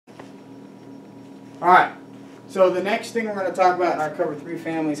Alright, so the next thing we're going to talk about in our cover 3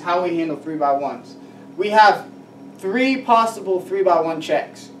 family is how we handle 3x1s. We have 3 possible 3x1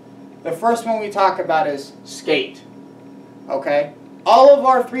 checks. The first one we talk about is skate. Okay? All of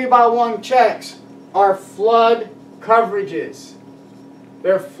our 3x1 checks are flood coverages.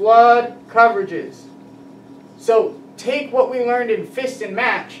 They're flood coverages. So take what we learned in fist and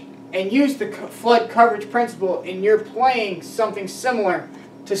match and use the flood coverage principle and you're playing something similar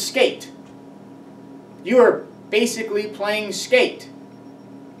to skate. You are basically playing skate.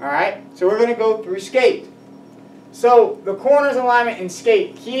 Alright? So we're going to go through skate. So the corners alignment in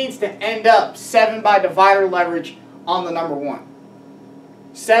skate, he needs to end up 7 by divider leverage on the number 1.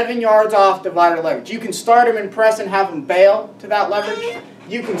 7 yards off divider leverage. You can start him in press and have him bail to that leverage.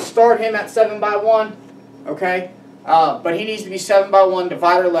 You can start him at 7 by 1. Okay? But he needs to be 7 by 1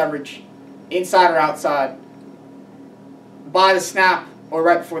 divider leverage, inside or outside, by the snap or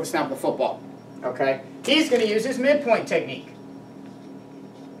right before the snap of the football. Okay? He's going to use his midpoint technique.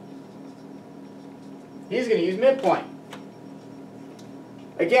 He's going to use midpoint.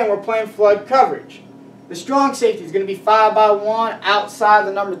 Again, we're playing flood coverage. The strong safety is going to be 5 by 1 outside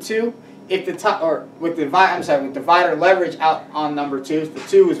the number 2. If the top, or with divider leverage out on number 2. If the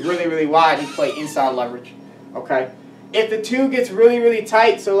 2 is really, really wide, he play inside leverage. Okay. If the 2 gets really, really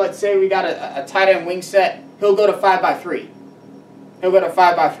tight, so let's say we got a tight end wing set, he'll go to 5 by 3. He'll go to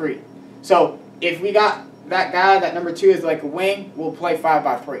 5 by 3. So if we got that guy, that number 2 is like a wing, we'll play 5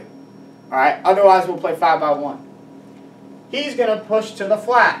 by 3. Alright? Otherwise, we'll play 5 by 1. He's going to push to the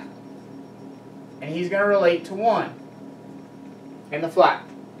flat. And he's going to relate to 1 in the flat.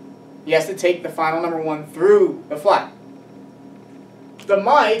 He has to take the final number 1 through the flat. The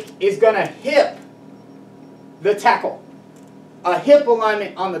mic is going to hip the tackle. A hip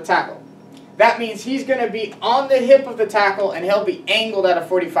alignment on the tackle. That means he's going to be on the hip of the tackle and he'll be angled at a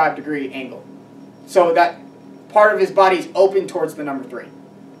 45-degree angle. So that part of his body is open towards the number 3.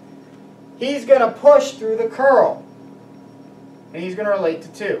 He's going to push through the curl. And he's going to relate to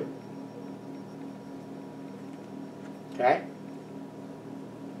 2. Okay?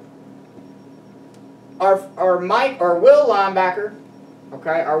 Our will linebacker,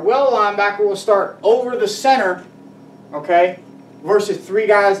 okay, our will linebacker will start over the center, okay, versus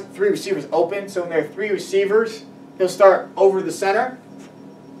 3 receivers open. So when there are 3 receivers, he'll start over the center.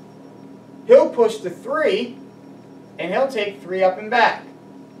 He'll push to 3, and he'll take 3 up and back.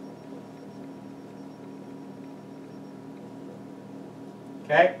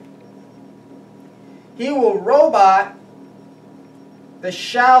 Okay? He will robot the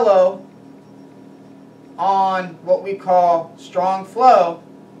shallow on what we call strong flow,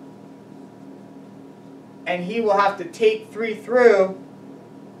 and he will have to take 3 through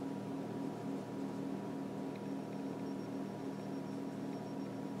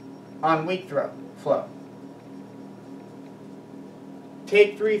on weak flow.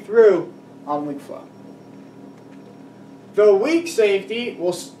 Take 3 through on weak flow. The weak safety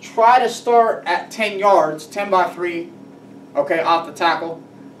will try to start at 10 yards, 10 by 3, okay, off the tackle.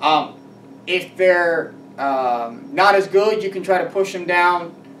 If they're not as good, you can try to push them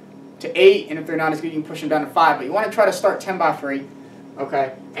down to 8, and if they're not as good, you can push them down to 5. But you want to try to start 10 by 3,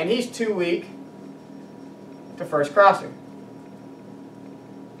 okay? And he's too weak to first crossing.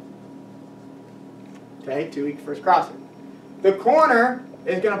 Okay, too weak to first crossing. The corner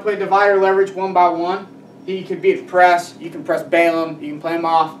is going to play divider leverage 1 by 1. He could be at press. You can press bail him. You can play him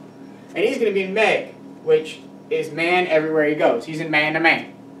off. And he's going to be in Meg, which is man everywhere he goes. He's in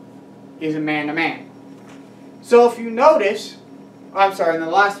man-to-man. He's in man-to-man. So if you notice, I'm sorry, in the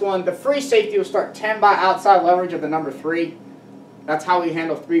last one, the free safety will start 10 by outside leverage of the number 3. That's how we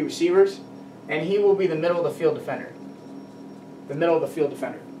handle 3 receivers. And he will be the middle of the field defender. The middle of the field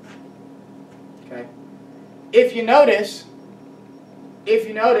defender. Okay. If you notice,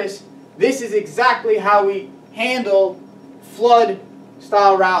 this is exactly how we handle flood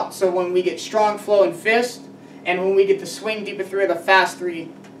style routes. So when we get strong flow in fist, and when we get the swing deeper 3 or the fast 3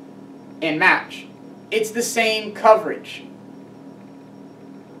 in match. It's the same coverage.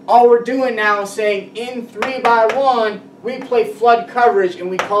 All we're doing now is saying in 3 by 1, we play flood coverage and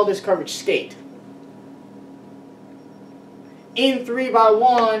we call this coverage skate. In 3 by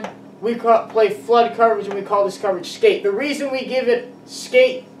 1, we play flood coverage and we call this coverage skate. The reason we give it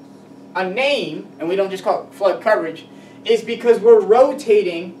skate a name, and we don't just call it flood coverage, is because we're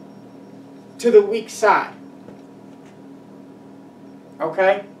rotating to the weak side.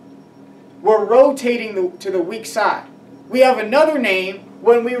 Okay? We're rotating to the weak side. We have another name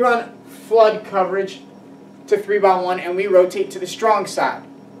when we run flood coverage to 3 by 1 and we rotate to the strong side.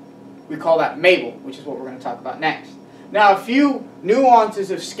 We call that Mabel, which is what we're going to talk about next. Now, a few nuances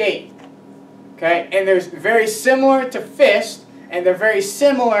of skate. Okay, and they're very similar to fist, and they're very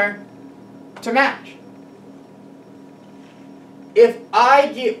similar to match. If I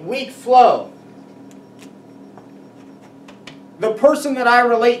get weak flow, the person that I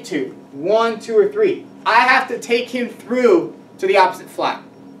relate to, 1, 2, or 3, I have to take him through to the opposite flat.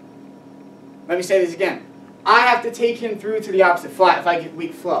 Let me say this again. I have to take him through to the opposite flat if I get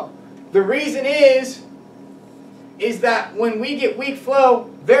weak flow. The reason is that when we get weak flow,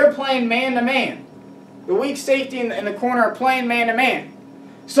 they're playing man-to-man. The weak safety in the corner are playing man-to-man.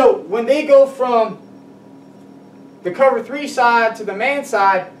 So when they go from the cover 3 side to the man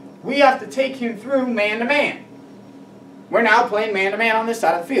side, we have to take him through man-to-man. We're now playing man-to-man on this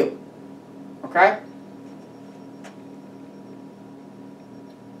side of the field. Okay?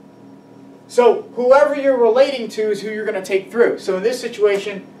 So whoever you're relating to is who you're going to take through. So in this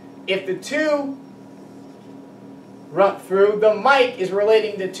situation, if the 2 run through, the Mike is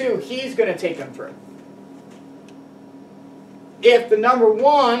relating to 2. He's going to take them through. If the number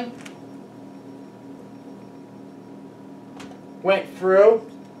 1 went through,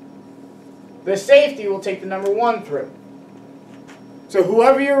 the safety will take the number 1 through. So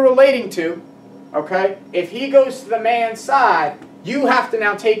whoever you're relating to, okay, if he goes to the man side, you have to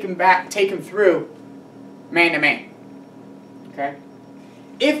now take him through man to man. Okay?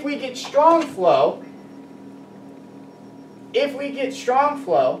 If we get strong flow,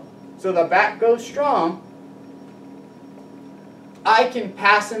 so the back goes strong, I can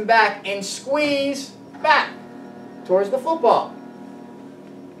pass him back and squeeze back towards the football.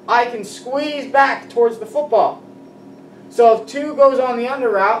 I can squeeze back towards the football. So if 2 goes on the under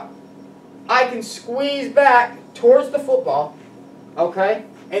route, I can squeeze back towards the football, okay,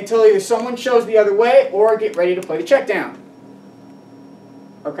 until either someone shows the other way or get ready to play the check down.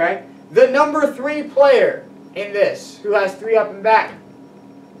 Okay? The number 3 player in this, who has 3 up and back,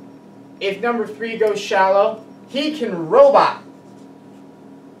 if number 3 goes shallow, he can robot.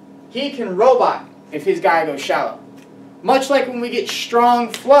 He can robot if his guy goes shallow. Much like when we get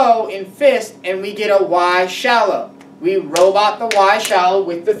strong flow in fist and we get a Y shallow. We robot the Y shallow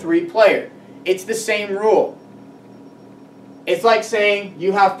with the 3 player. It's the same rule. It's like saying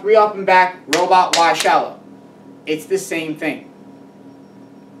you have 3 up and back, robot Y shallow. It's the same thing.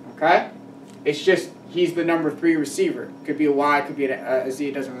 Okay? It's just he's the number 3 receiver. Could be a Y, could be a Z,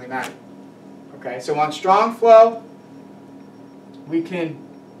 it doesn't really matter. Okay, so on strong flow, we can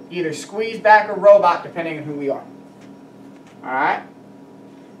either squeeze back or robot depending on who we are. Alright?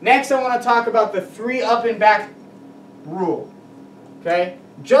 Next I want to talk about the 3 up and back rule. Okay?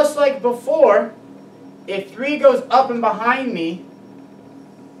 Just like before, if 3 goes up and behind me,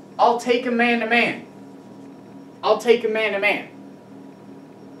 I'll take him man-to-man. I'll take him man-to-man.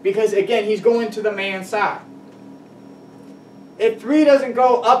 Because again, he's going to the man side. If 3 doesn't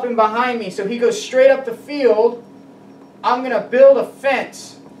go up and behind me, so he goes straight up the field, I'm going to build a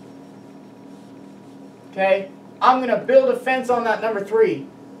fence. Okay? I'm going to build a fence on that number 3.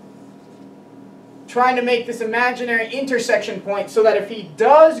 Trying to make this imaginary intersection point so that if he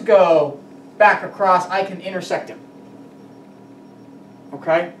does go back across, I can intersect him.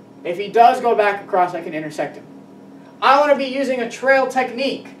 Okay? If he does go back across, I can intersect him. I want to be using a trail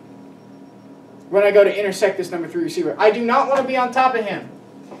technique when I go to intersect this number 3 receiver. I do not want to be on top of him.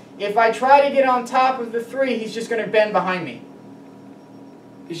 If I try to get on top of the 3, he's just going to bend behind me.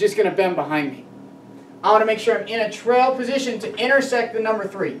 He's just going to bend behind me. I want to make sure I'm in a trail position to intersect the number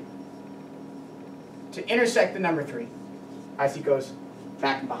 3. To intersect the number 3 as he goes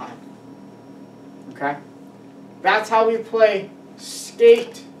back and behind. Okay? That's how we play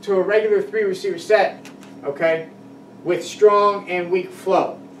skate to a regular 3 receiver set. Okay? With strong and weak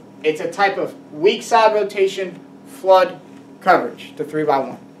flow. It's a type of weak side rotation flood coverage, the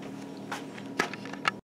 3x1.